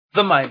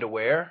The Mind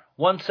Aware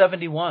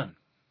 171.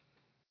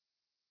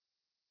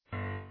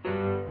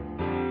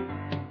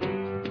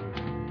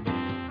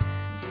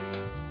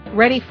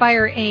 Ready,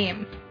 fire,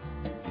 aim.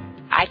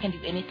 I can do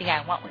anything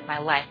I want with my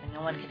life and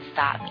no one can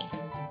stop me.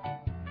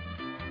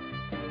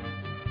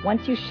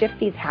 Once you shift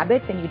these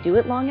habits and you do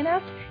it long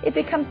enough, it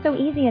becomes so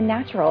easy and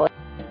natural.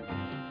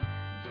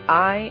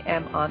 I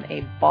am on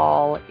a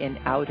ball in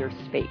outer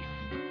space.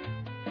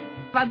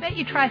 I bet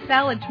you try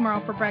salad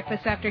tomorrow for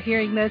breakfast after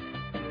hearing this.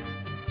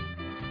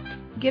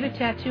 Get a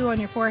tattoo on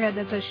your forehead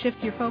that says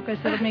shift your focus.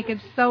 It'll make it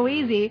so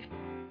easy.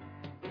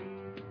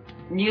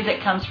 Music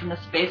comes from the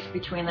space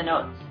between the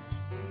notes.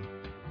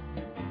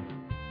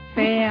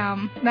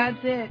 Bam. That's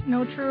it.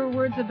 No truer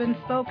words have been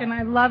spoken.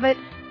 I love it.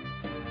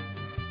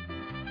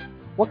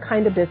 What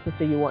kind of business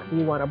do you want? Do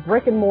you want a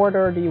brick and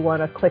mortar or do you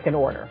want a click and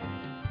order?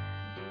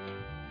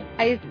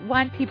 I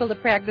want people to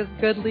practice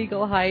good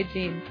legal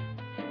hygiene.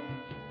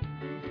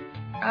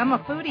 I'm a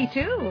foodie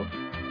too.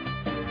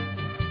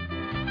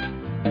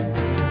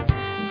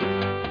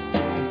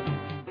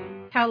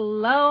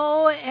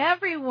 Hello,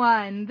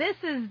 everyone. This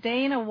is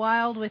Dana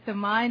Wilde with the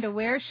Mind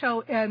Aware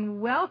Show, and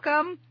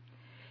welcome.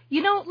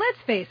 You know, let's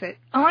face it,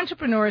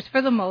 entrepreneurs,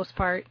 for the most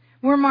part,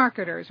 we're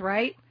marketers,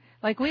 right?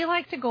 Like, we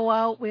like to go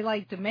out, we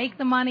like to make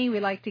the money,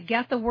 we like to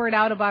get the word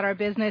out about our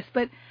business,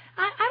 but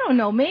I don't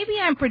know, maybe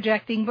I'm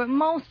projecting, but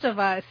most of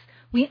us,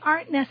 we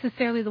aren't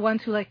necessarily the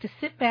ones who like to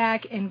sit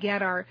back and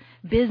get our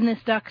business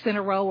ducks in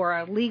a row or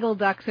our legal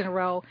ducks in a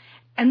row.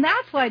 And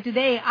that's why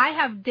today I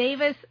have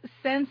Davis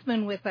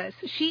Senseman with us.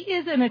 She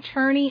is an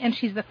attorney and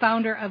she's the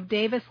founder of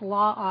Davis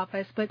Law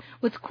Office. But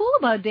what's cool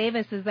about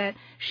Davis is that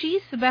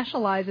she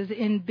specializes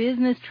in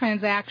business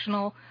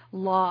transactional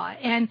law.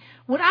 And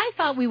what I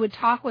thought we would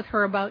talk with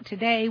her about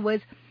today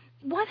was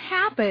what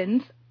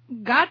happens,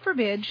 God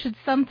forbid, should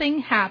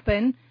something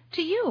happen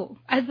to you.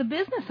 As a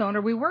business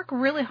owner, we work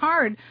really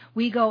hard.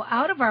 We go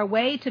out of our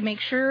way to make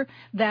sure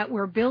that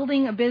we're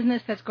building a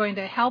business that's going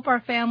to help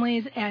our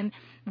families. And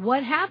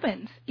what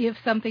happens if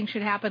something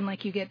should happen,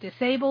 like you get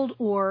disabled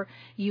or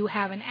you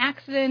have an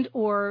accident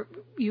or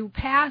you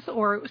pass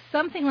or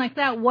something like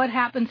that? What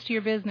happens to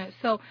your business?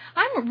 So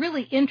I'm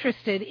really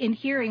interested in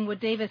hearing what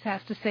Davis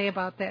has to say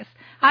about this.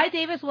 Hi,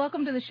 Davis.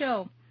 Welcome to the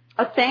show.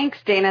 Oh, thanks,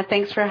 Dana.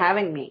 Thanks for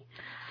having me.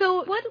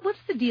 So what's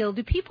the deal?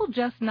 Do people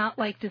just not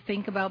like to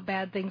think about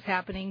bad things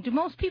happening? Do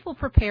most people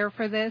prepare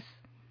for this?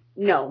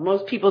 No,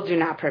 most people do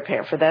not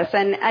prepare for this.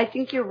 And I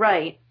think you're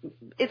right.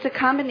 It's a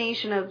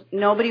combination of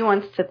nobody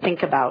wants to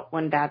think about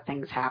when bad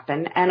things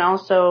happen. And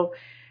also,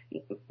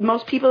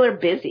 most people are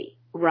busy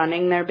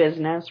running their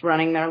business,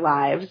 running their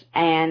lives.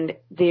 And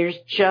there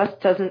just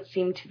doesn't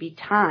seem to be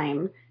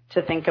time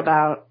to think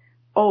about,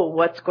 oh,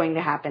 what's going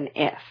to happen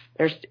if.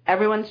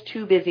 Everyone's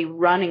too busy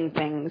running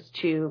things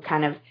to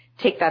kind of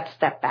take that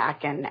step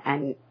back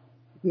and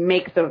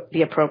make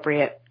the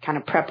appropriate kind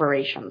of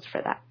preparations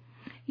for that.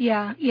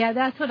 Yeah,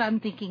 that's what I'm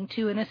thinking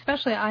too. And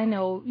especially I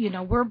know,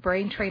 we're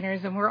brain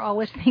trainers and we're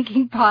always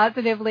thinking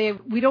positively.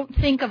 We don't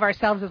think of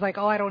ourselves as like,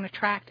 oh, I don't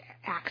attract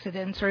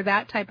accidents or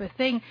that type of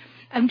thing.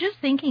 I'm just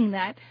thinking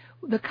that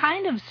the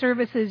kind of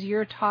services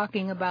you're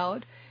talking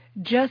about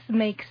just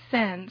makes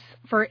sense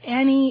for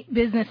any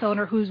business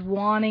owner who's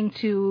wanting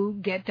to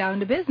get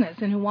down to business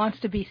and who wants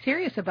to be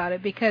serious about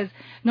it, because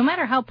no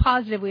matter how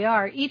positive we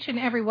are, each and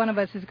every one of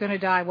us is going to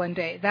die one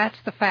day. That's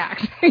the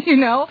fact.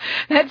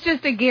 That's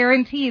just a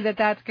guarantee that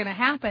that's going to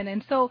happen.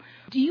 And so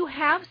do you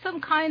have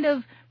some kind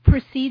of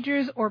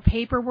procedures or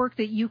paperwork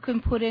that you can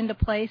put into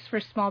place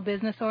for small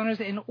business owners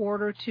in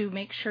order to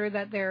make sure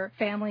that their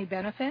family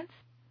benefits?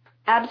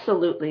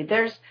 Absolutely.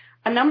 There's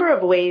a number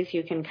of ways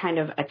you can kind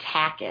of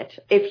attack it.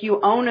 If you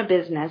own a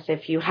business,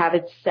 if you have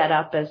it set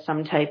up as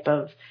some type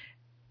of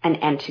an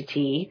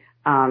entity,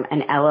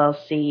 an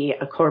LLC,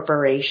 a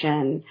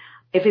corporation,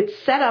 if it's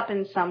set up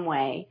in some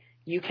way,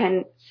 you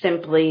can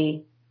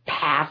simply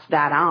pass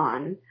that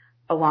on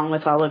along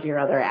with all of your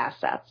other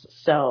assets.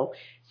 So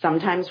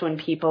sometimes when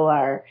people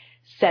are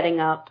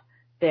setting up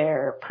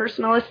their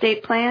personal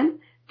estate plan,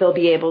 they'll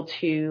be able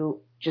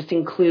to just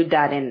include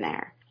that in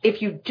there.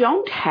 If you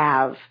don't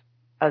have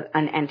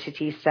an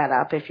entity set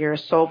up, if you're a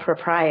sole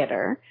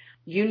proprietor,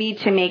 you need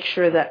to make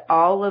sure that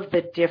all of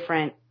the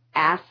different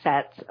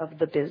assets of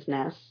the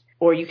business,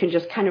 or you can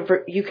just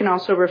you can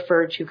also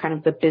refer to kind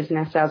of the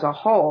business as a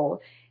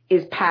whole,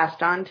 is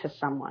passed on to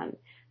someone.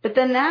 But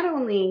then that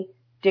only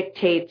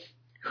dictates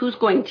who's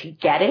going to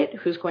get it,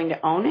 who's going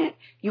to own it.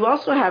 You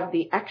also have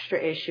the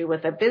extra issue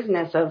with a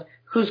business of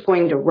who's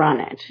going to run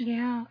it.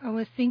 Yeah, I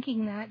was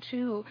thinking that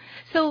too.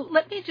 So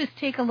let me just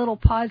take a little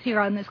pause here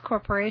on this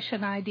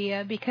corporation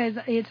idea, because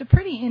it's a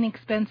pretty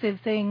inexpensive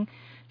thing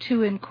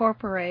to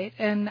incorporate,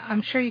 and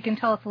I'm sure you can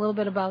tell us a little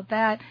bit about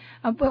that.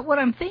 But what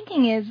I'm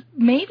thinking is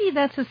maybe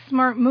that's a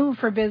smart move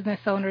for business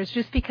owners,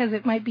 just because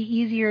it might be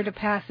easier to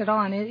pass it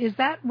on. Is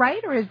that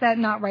right, or is that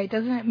not right?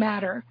 Doesn't it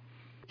matter?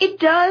 It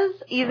does,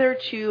 either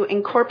to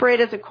incorporate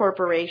as a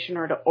corporation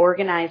or to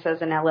organize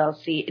as an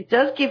LLC. It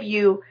does give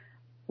you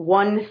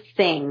one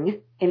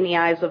thing in the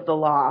eyes of the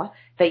law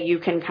that you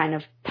can kind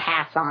of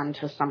pass on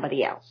to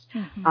somebody else.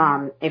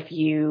 Mm-hmm.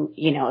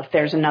 If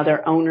there's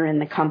another owner in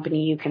the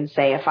company, you can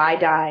say, if I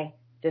die,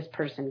 this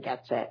person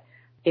gets it.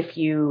 If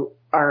you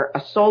are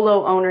a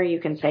solo owner, you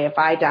can say, if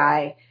I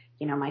die,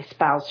 my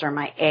spouse or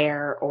my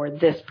heir or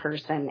this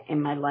person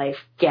in my life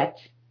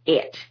gets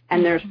it. And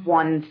mm-hmm. there's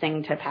one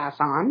thing to pass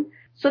on.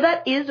 So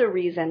that is a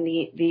reason,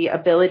 the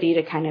ability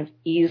to kind of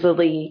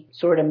easily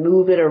sort of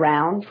move it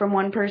around from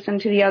one person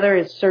to the other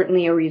is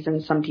certainly a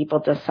reason some people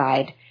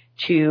decide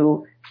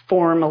to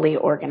formally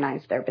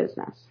organize their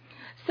business.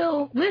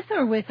 So with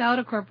or without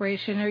a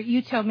corporation, or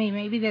you tell me,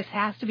 maybe this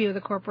has to be with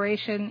a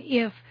corporation,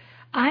 if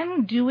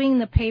I'm doing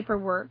the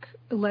paperwork,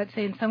 let's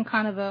say in some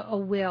kind of a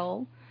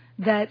will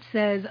that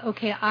says,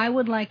 okay, I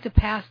would like to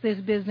pass this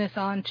business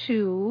on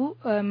to,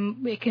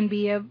 it can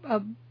be a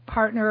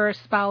partner or a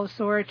spouse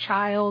or a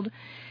child.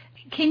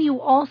 Can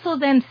you also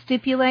then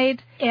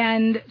stipulate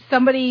and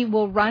somebody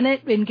will run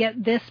it and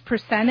get this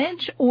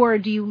percentage, or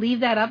do you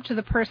leave that up to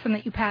the person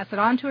that you pass it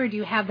on to, or do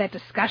you have that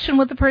discussion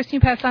with the person you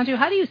pass it on to?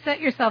 How do you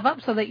set yourself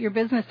up so that your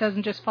business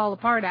doesn't just fall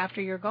apart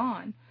after you're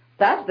gone?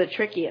 That's the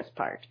trickiest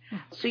part.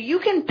 So you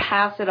can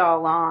pass it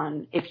all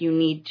on if you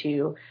need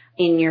to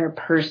in your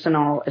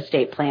personal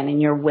estate plan, in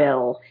your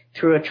will,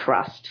 through a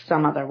trust,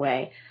 some other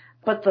way.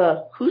 But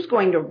who's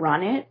going to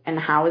run it and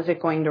how is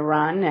it going to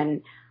run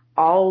and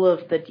all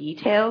of the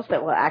details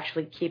that will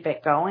actually keep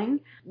it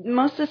going,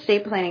 most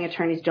estate planning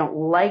attorneys don't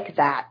like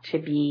that to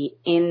be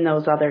in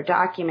those other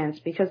documents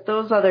because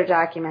those other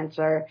documents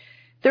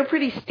they're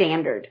pretty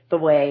standard the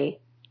way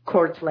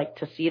courts like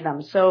to see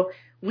them. So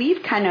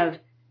we've kind of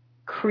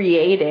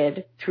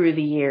created through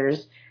the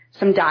years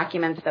some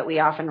documents that we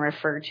often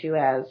refer to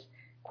as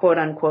quote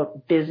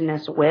unquote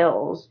business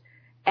wills.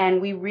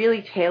 And we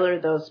really tailor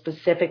those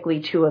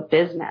specifically to a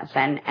business.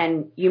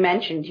 And you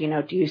mentioned,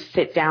 do you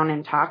sit down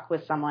and talk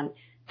with someone?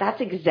 That's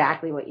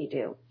exactly what you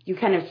do. You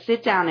kind of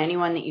sit down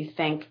anyone that you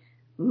think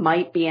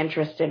might be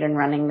interested in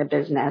running the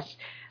business,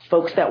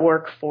 folks that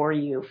work for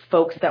you,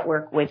 folks that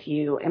work with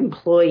you,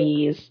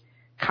 employees,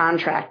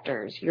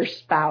 contractors, your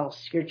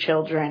spouse, your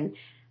children,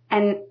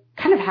 and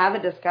kind of have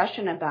a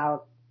discussion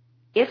about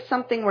if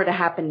something were to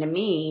happen to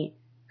me,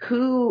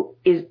 who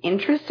is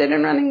interested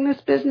in running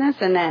this business?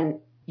 And then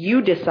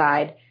you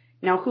decide,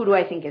 now who do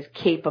I think is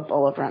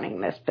capable of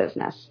running this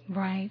business?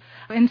 Right.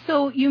 And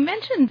so you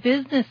mentioned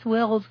business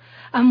wills.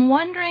 I'm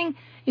wondering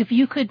if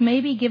you could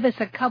maybe give us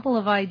a couple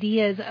of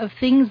ideas of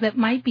things that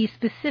might be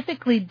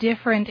specifically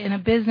different in a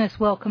business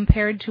will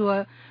compared to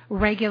a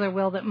regular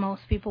will that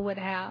most people would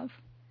have.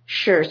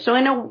 Sure. So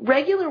in a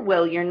regular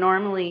will, you're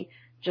normally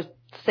just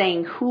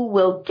saying who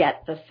will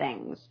get the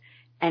things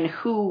and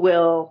who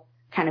will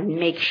kind of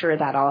make sure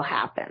that all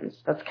happens.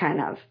 That's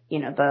kind of,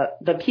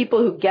 the people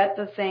who get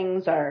the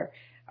things are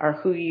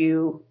who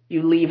you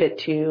leave it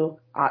to,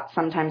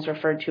 sometimes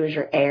referred to as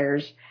your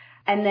heirs.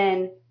 And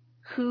then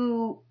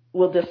who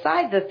will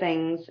decide the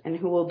things and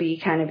who will be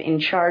kind of in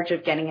charge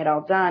of getting it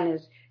all done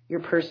is your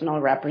personal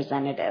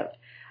representative.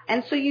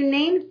 And so you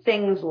name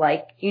things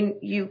like,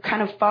 you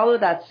kind of follow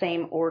that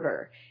same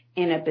order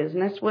in a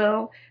business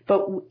will,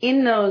 but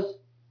in those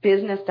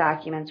business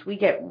documents, we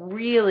get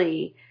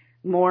really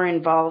more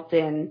involved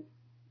in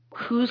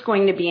who's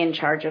going to be in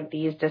charge of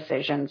these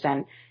decisions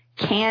and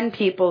can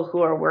people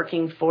who are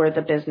working for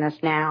the business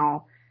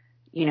now,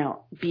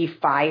 be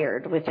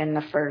fired within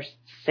the first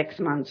 6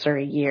 months or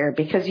a year,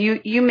 because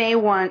you may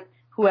want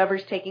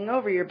whoever's taking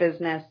over your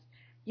business,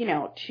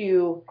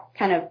 to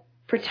kind of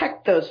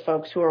protect those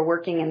folks who are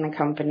working in the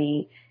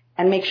company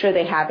and make sure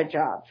they have a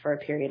job for a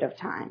period of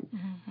time.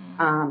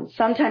 Mm-hmm.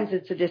 Sometimes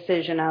it's a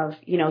decision of,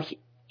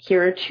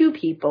 here are two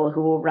people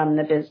who will run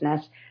the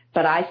business,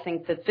 but I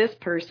think that this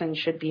person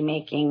should be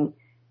making,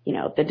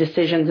 the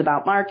decisions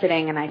about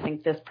marketing, and I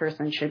think this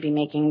person should be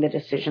making the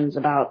decisions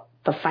about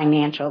the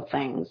financial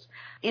things.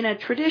 In a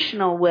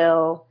traditional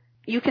will,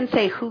 you can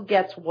say who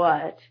gets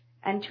what,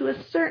 and to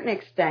a certain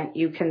extent,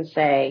 you can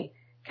say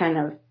kind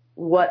of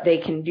what they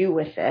can do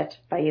with it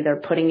by either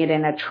putting it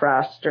in a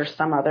trust or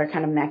some other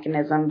kind of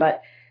mechanism,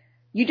 but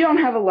you don't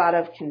have a lot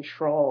of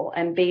control.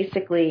 And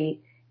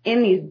basically,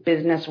 in these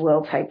business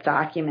will type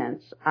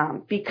documents,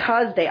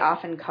 because they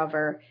often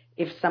cover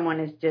if someone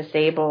is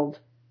disabled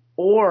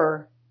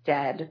or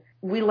dead,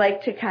 we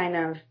like to kind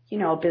of,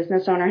 a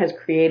business owner has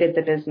created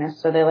the business,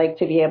 so they like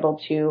to be able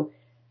to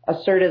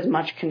assert as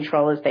much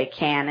control as they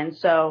can. And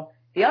so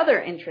the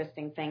other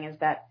interesting thing is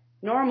that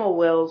normal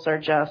wills are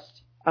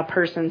just a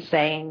person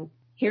saying,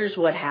 here's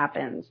what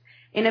happens.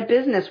 In a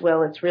business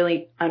will, it's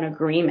really an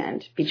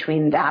agreement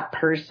between that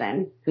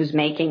person who's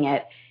making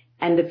it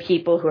and the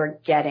people who are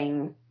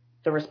getting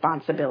the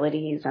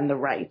responsibilities and the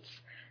rights.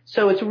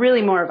 So it's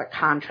really more of a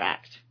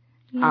contract.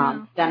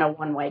 Than a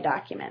one-way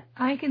document.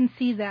 I can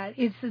see that.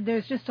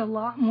 There's just a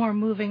lot more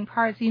moving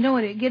parts. You know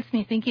what it gets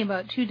me thinking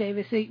about too,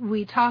 Davis?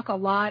 We talk a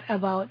lot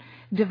about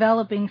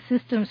developing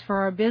systems for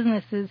our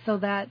businesses so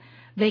that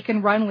they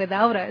can run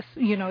without us,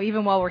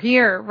 even while we're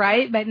here,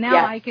 right? But now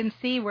Yes. I can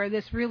see where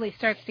this really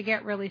starts to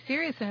get really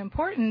serious and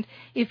important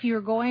if you're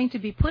going to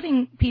be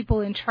putting people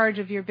in charge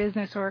of your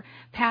business or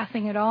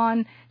passing it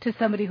on to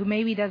somebody who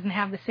maybe doesn't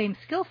have the same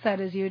skill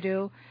set as you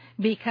do,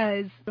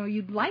 because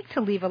you'd like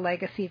to leave a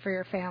legacy for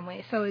your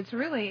family. So it's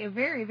really a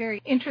very, very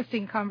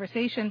interesting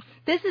conversation.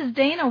 This is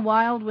Dana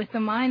Wilde with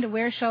the Mind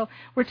Aware Show.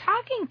 We're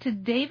talking to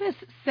Davis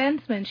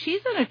Sensman.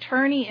 She's an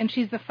attorney, and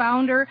she's the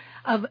founder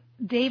of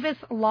Davis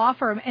Law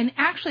Firm. And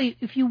actually,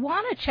 if you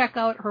want to check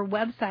out her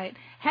website,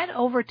 head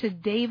over to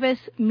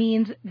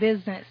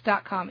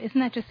davismeansbusiness.com. Isn't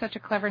that just such a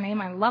clever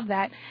name? I love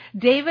that.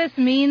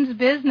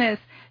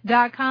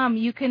 davismeansbusiness.com.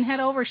 You can head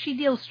over. She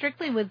deals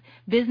strictly with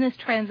business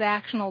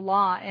transactional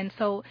law. And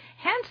so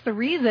hence the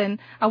reason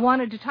I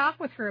wanted to talk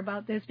with her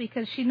about this,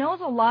 because she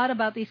knows a lot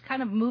about these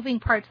kind of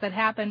moving parts that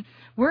happen.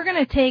 We're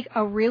going to take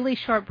a really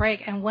short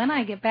break. And when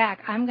I get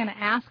back, I'm going to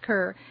ask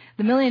her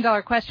the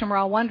million-dollar question we're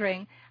all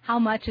wondering: how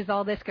much is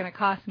all this going to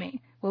cost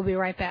me? We'll be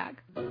right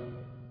back.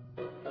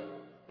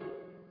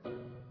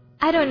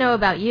 I don't know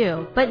about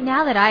you, but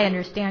now that I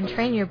understand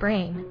Train Your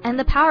Brain and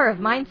the power of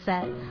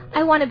mindset,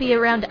 I want to be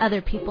around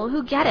other people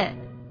who get it.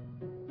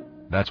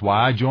 That's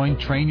why I joined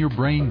Train Your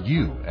Brain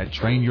U at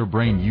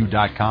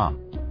trainyourbrainu.com.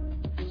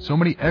 So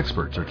many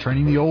experts are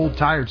training the old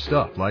tired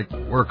stuff like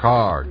work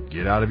hard,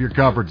 get out of your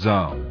comfort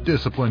zone,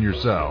 discipline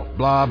yourself,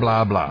 blah,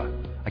 blah, blah.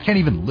 I can't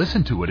even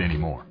listen to it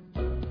anymore.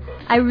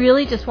 I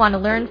really just want to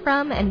learn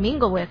from and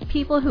mingle with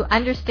people who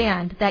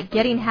understand that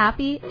getting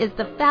happy is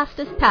the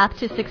fastest path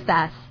to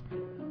success.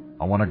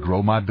 I want to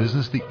grow my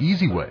business the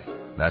easy way.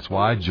 That's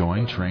why I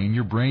joined Train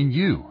Your Brain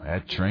U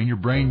at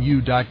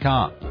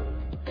trainyourbrainu.com.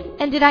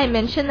 And did I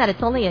mention that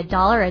it's only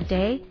 $1 a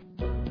day?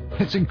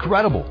 It's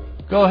incredible.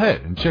 Go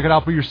ahead and check it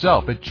out for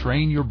yourself at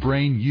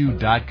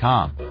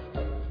trainyourbrainu.com.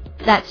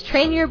 That's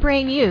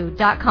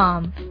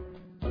trainyourbrainu.com.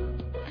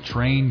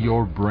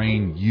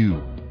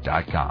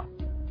 trainyourbrainu.com.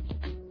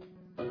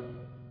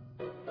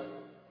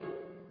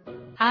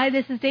 Hi,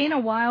 this is Dana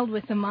Wilde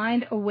with the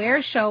Mind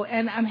Aware Show,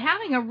 and I'm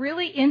having a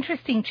really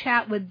interesting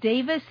chat with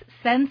Davis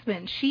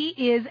Sensman. She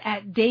is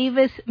at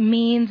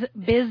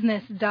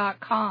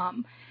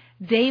davismeansbusiness.com.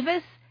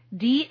 Davis,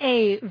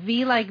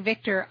 D-A-V like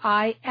Victor,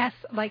 I-S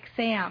like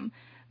Sam,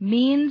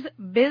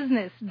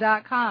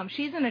 meansbusiness.com.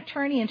 She's an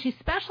attorney, and she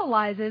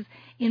specializes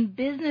in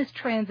business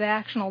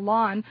transactional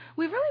law. And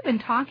we've really been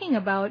talking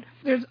about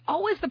there's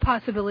always the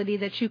possibility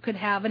that you could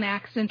have an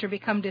accident or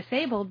become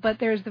disabled, but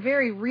there's the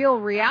very real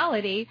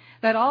reality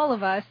that all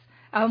of us,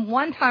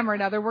 one time or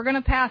another, we're going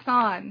to pass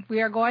on. We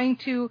are going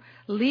to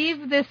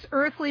leave this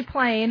earthly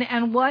plane,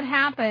 and what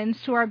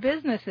happens to our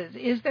businesses?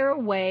 Is there a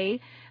way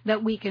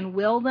that we can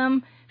will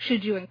them?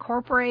 Should you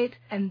incorporate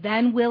and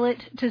then will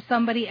it to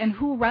somebody? And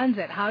who runs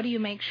it? How do you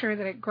make sure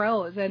that it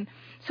grows? And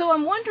so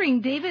I'm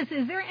wondering, Davis,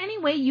 is there any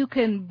way you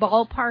can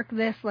ballpark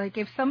this? Like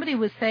if somebody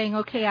was saying,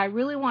 okay, I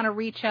really want to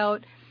reach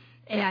out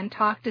and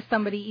talk to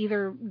somebody,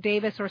 either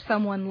Davis or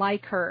someone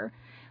like her,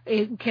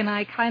 can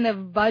I kind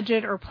of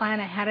budget or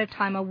plan ahead of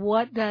time of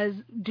what does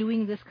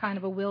doing this kind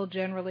of a will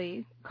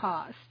generally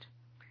cost?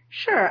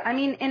 Sure. I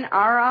mean, in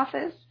our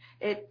office,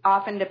 it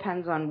often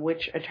depends on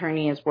which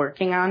attorney is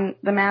working on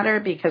the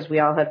matter because we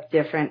all have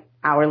different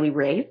hourly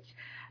rates.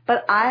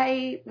 But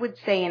I would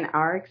say in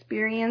our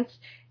experience,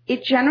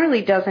 it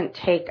generally doesn't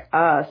take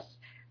us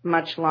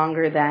much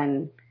longer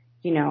than,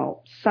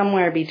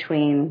 somewhere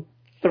between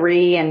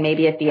 3 and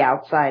maybe at the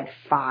outside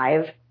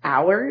 5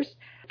 hours,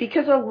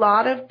 because a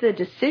lot of the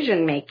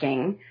decision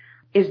making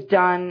is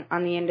done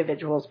on the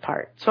individual's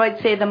part. So I'd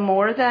say the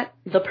more that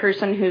the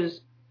person who's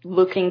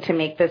looking to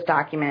make this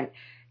document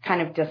kind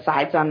of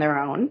decides on their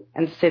own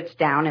and sits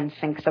down and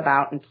thinks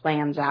about and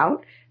plans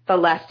out, the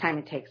less time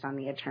it takes on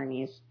the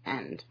attorney's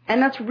end.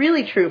 And that's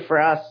really true for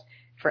us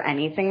for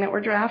anything that we're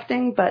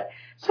drafting. But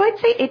so I'd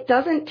say it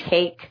doesn't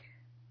take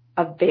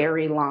a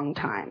very long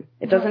time.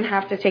 It doesn't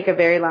have to take a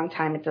very long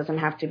time. It doesn't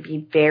have to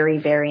be very,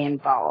 very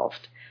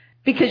involved,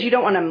 because you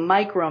don't want to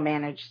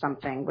micromanage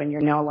something when you're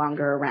no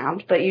longer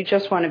around, but you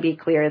just want to be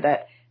clear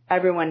that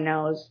everyone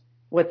knows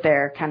what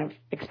their kind of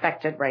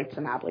expected rights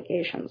and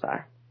obligations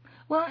are.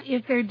 Well,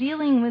 if they're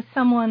dealing with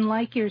someone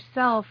like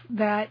yourself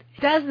that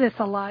does this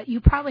a lot,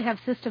 you probably have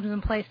systems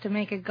in place to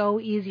make it go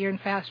easier and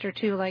faster,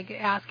 too, like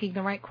asking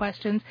the right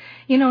questions.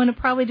 And it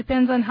probably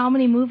depends on how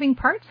many moving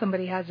parts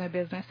somebody has in a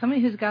business.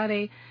 Somebody who's got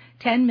a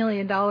 $10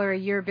 million a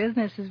year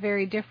business is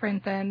very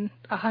different than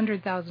a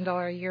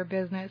 $100,000 a year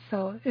business.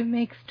 So it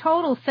makes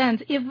total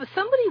sense. If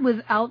somebody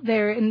was out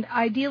there, and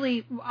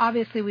ideally,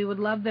 obviously, we would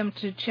love them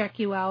to check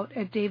you out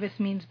at Davis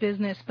Means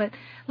Business, but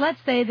let's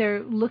say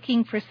they're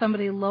looking for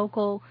somebody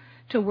local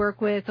to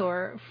work with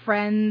or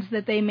friends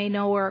that they may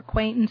know or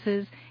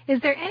acquaintances.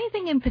 Is there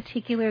anything in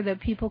particular that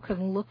people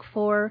can look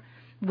for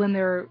when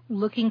they're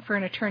looking for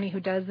an attorney who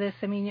does this?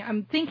 I mean,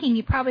 I'm thinking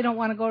you probably don't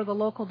want to go to the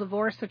local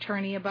divorce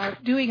attorney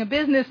about doing a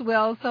business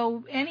will,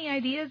 so any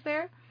ideas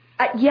there?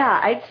 Yeah,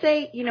 I'd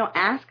say,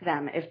 ask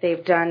them if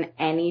they've done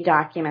any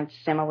documents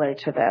similar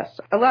to this.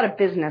 A lot of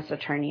business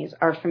attorneys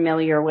are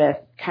familiar with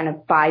kind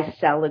of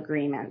buy-sell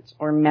agreements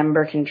or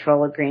member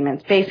control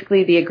agreements,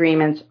 basically the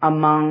agreements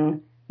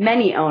among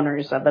many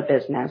owners of a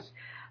business.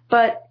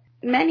 But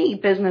many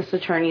business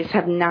attorneys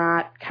have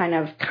not kind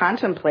of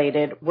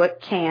contemplated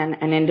what can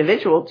an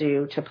individual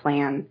do to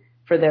plan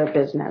for their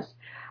business.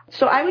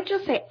 So I would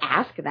just say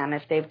ask them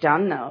if they've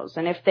done those.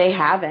 And if they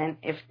haven't,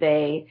 if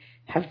they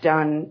have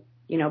done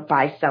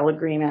buy-sell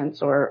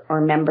agreements or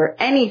member,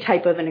 any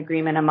type of an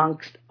agreement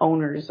amongst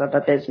owners of a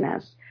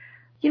business,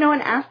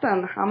 and ask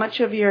them how much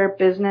of your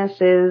business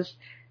is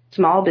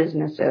small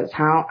businesses,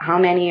 how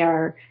many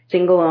are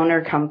single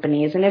owner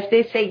companies. And if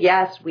they say,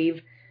 yes,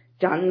 we've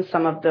done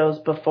some of those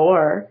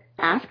before,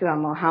 ask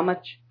them, well,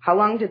 how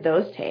long did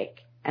those take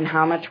and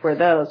how much were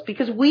those?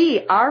 Because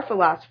our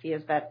philosophy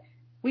is that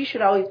we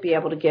should always be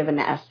able to give an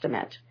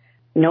estimate.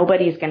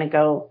 Nobody's going to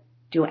go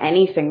do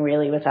anything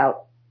really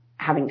without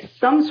having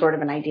some sort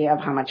of an idea of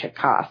how much it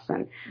costs.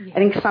 And I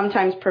think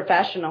sometimes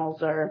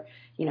professionals or,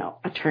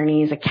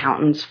 attorneys,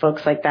 accountants,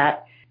 folks like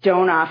that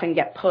don't often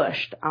get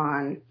pushed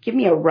on, give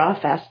me a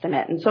rough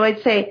estimate. And so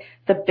I'd say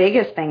the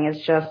biggest thing is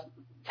just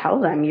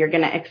tell them you're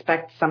going to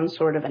expect some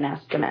sort of an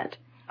estimate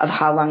of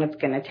how long it's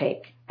going to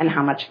take and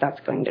how much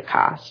that's going to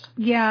cost.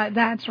 Yeah,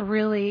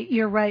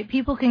 you're right.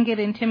 People can get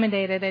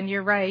intimidated, and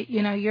you're right.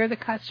 You're the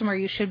customer.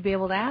 You should be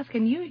able to ask,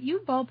 and you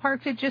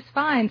ballparked it just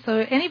fine. So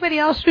anybody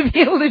else should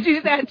be able to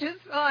do that just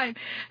fine.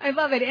 I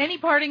love it. Any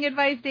parting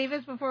advice,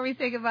 Davis, before we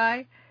say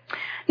goodbye?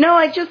 No,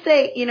 I just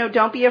say,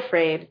 don't be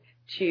afraid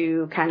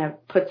to kind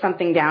of put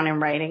something down in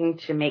writing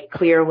to make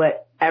clear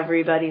what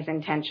everybody's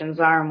intentions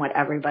are and what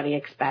everybody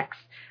expects.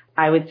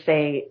 I would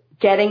say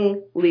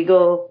getting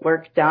legal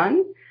work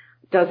done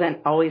doesn't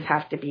always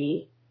have to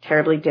be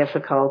terribly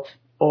difficult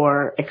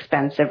or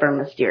expensive or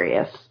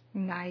mysterious.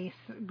 Nice.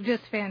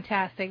 Just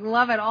fantastic.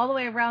 Love it all the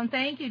way around.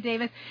 Thank you,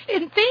 Davis.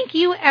 And thank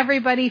you,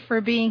 everybody,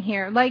 for being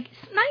here.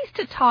 It's nice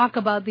to talk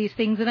about these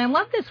things. And I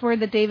love this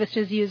word that Davis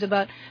just used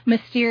about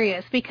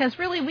mysterious, because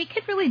really we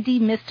could really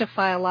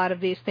demystify a lot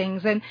of these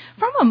things. And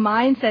from a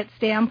mindset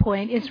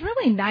standpoint, it's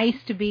really nice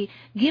to be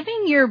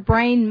giving your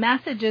brain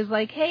messages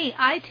like, hey,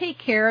 I take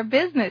care of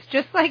business.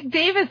 Just like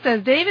Davis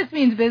does. Davis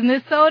means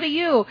business, so do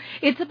you.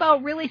 It's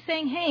about really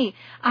saying, hey,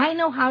 I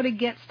know how to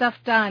get stuff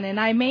done. And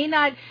I may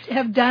not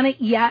have done it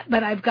yet,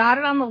 but I've got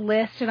it on the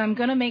list, and I'm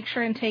going to make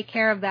sure and take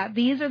care of that.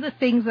 These are the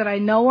things that I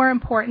know are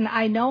important.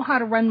 I know how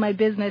to run my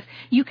business.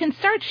 You can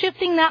start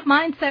shifting that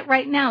mindset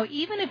right now,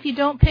 even if you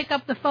don't pick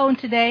up the phone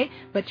today,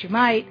 but you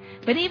might.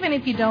 But even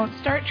if you don't,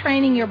 start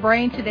training your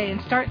brain today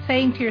and start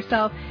saying to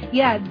yourself,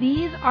 yeah,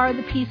 these are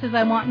the pieces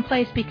I want in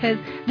place, because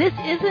this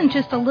isn't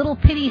just a little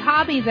pitty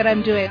hobby that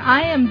I'm doing.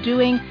 I am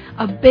doing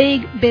a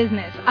big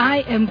business.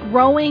 I am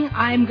growing.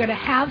 I'm going to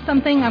have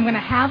something. I'm going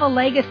to have a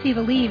legacy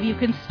to leave. You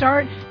can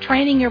start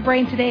training your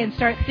brain today and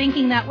start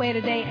thinking that way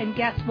today. And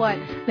guess what?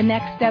 The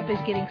next step is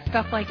getting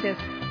stuff like this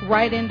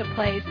right into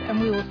place. And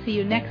we will see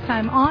you next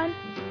time on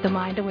The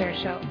Mind Aware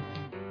Show.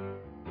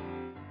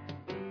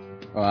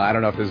 I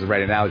don't know if this is the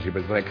right analogy,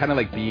 but it's kind of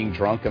like being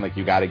drunk and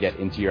you got to get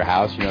into your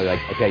house.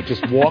 Okay,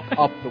 just walk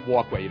up the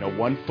walkway.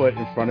 1 foot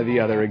in front of the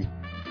other.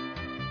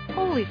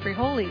 Holy free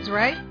holies,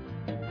 right?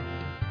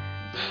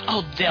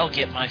 Oh, they'll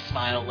get my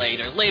smile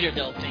later. Later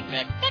they'll think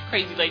that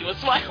crazy lady was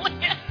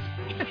smiling at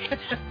me.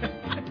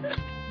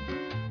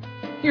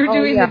 You're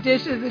doing the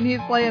dishes and he's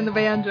playing the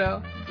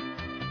banjo.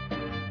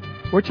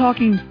 We're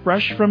talking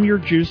fresh from your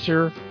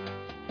juicer.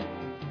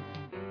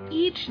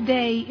 Each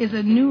day is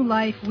a new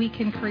life we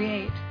can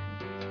create.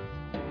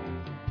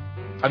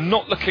 And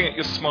not looking at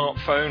your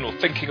smartphone or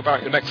thinking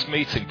about your next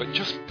meeting, but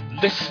just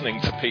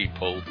listening to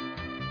people.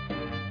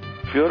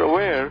 If you're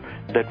aware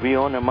that we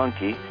own a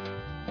monkey.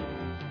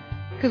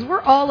 Because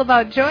we're all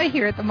about joy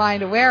here at The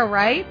Mind Aware,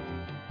 right?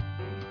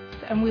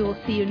 And we will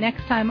see you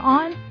next time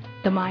on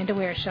The Mind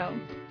Aware Show.